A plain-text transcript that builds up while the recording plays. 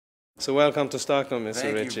So welcome to Stockholm, Mr.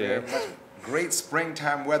 Thank Richie. you very much. Great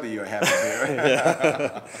springtime weather you're having here.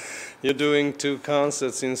 Yeah. You're doing 2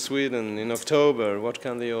 concerts in Sweden in October. What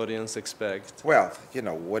can the audience expect? Well, you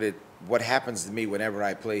know, what happens to me whenever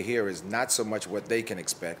I play here is not so much what they can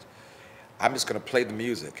expect. I'm just going to play the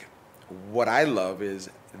music. What I love is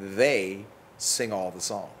they sing all the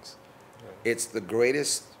songs. It's the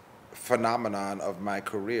greatest phenomenon of my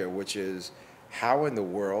career, which is how in the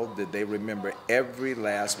world did they remember every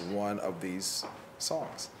last one of these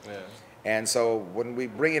songs? Yeah. And so when we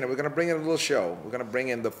bring in, we're going to bring in a little show. We're going to bring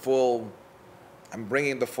in the full, I'm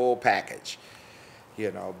bringing the full package,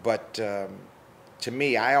 you know. But to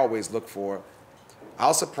me, I always look for,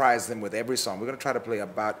 I'll surprise them with every song. We're going to try to play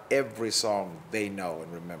about every song they know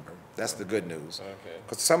and remember. That's the good news. Okay.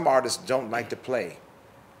 Because some artists don't like to play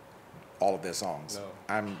all of their songs. No.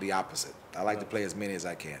 I'm the opposite. I like to play as many as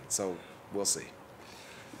I can. So we'll see.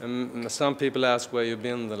 Some people ask where you've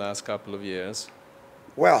been the last couple of years.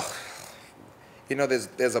 Well, you know,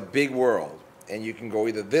 there's a big world, and you can go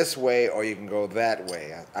either this way or you can go that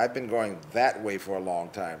way. I've been going that way for a long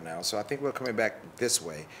time now, so I think we're coming back this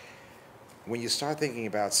way. When you start thinking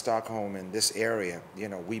about Stockholm and this area, you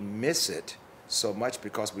know, we miss it so much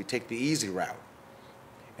because we take the easy route.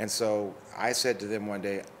 And so I said to them one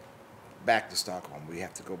day, back to Stockholm. We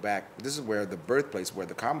have to go back. This is where the birthplace, where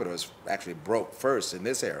the Commodores actually broke first in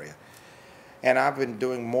this area. And I've been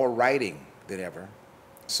doing more writing than ever.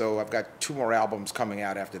 So I've got 2 more albums coming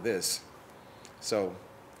out after this. So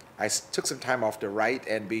I took some time off to write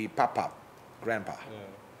and be pop-pop, grandpa. Yeah.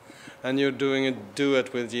 And you're doing a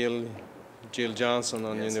duet with Jill Johnson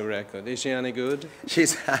on your new record. Is she any good?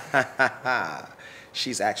 She's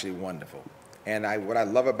actually wonderful. And what I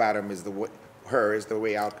love about her is the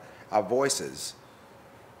way our voices,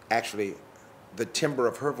 actually, the timbre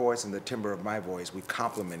of her voice and the timbre of my voice, we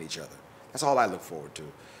complement each other. That's all I look forward to,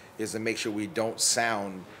 is to make sure we don't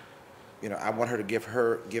sound, you know, I want her to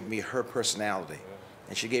give me her personality,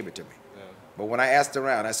 and she gave it to me. Yeah. But when I asked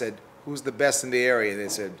around, I said, who's the best in the area? They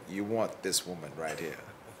said, you want this woman right here.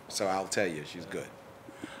 So I'll tell you, she's good.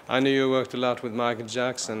 I knew you worked a lot with Michael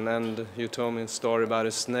Jackson, and you told me a story about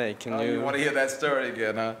a snake. Can you want to hear that story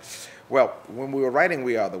again, huh? Well, when we were writing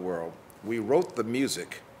We Are the World, we wrote the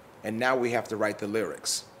music, and now we have to write the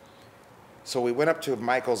lyrics. So we went up to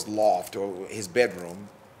Michael's loft, or his bedroom,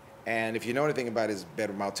 and if you know anything about his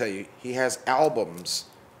bedroom, I'll tell you, he has albums,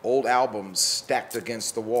 old albums, stacked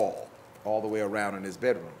against the wall, all the way around in his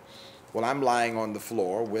bedroom. Well, I'm lying on the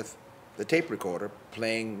floor with the tape recorder,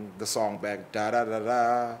 playing the song back,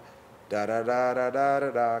 da-da-da-da,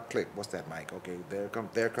 da-da-da-da-da-da-da, click. What's that, Mike? Okay,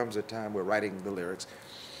 there comes a time we're writing the lyrics.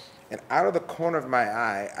 And out of the corner of my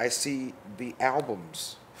eye, I see the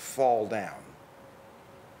albums fall down.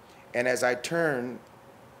 And as I turn,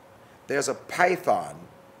 there's a python,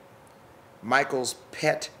 Michael's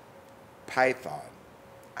pet python.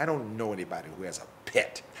 I don't know anybody who has a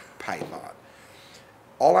pet python.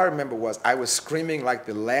 All I remember was I was screaming like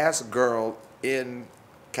the last girl in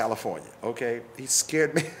California, okay? He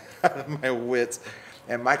scared me out of my wits.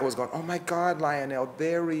 And Michael was going, oh my God, Lionel,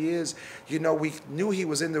 there he is. You know, we knew he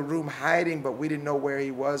was in the room hiding, but we didn't know where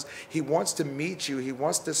he was. He wants to meet you. He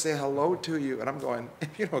wants to say hello to you. And I'm going,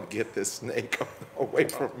 if you don't get this snake away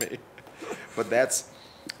from me. But that's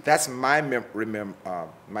my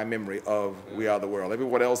memory of We Are the World.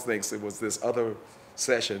 Everyone else thinks it was this other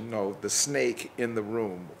session. No, the snake in the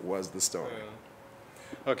room was the story.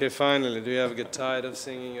 Yeah. Okay, finally, do you ever get tired of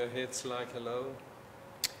singing your hits like Hello?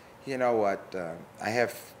 You know what? I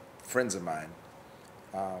have friends of mine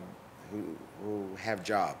who have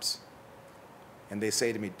jobs, and they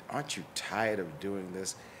say to me, aren't you tired of doing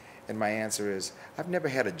this? And my answer is, I've never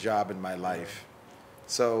had a job in my life.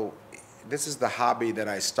 So this is the hobby that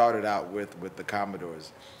I started out with the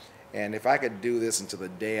Commodores. And if I could do this until the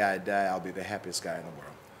day I die, I'll be the happiest guy in the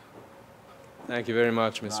world. Thank you very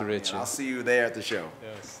much, Mr. Richie. I'll see you there at the show.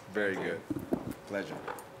 Yes. Very good. Pleasure.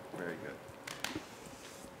 Very good.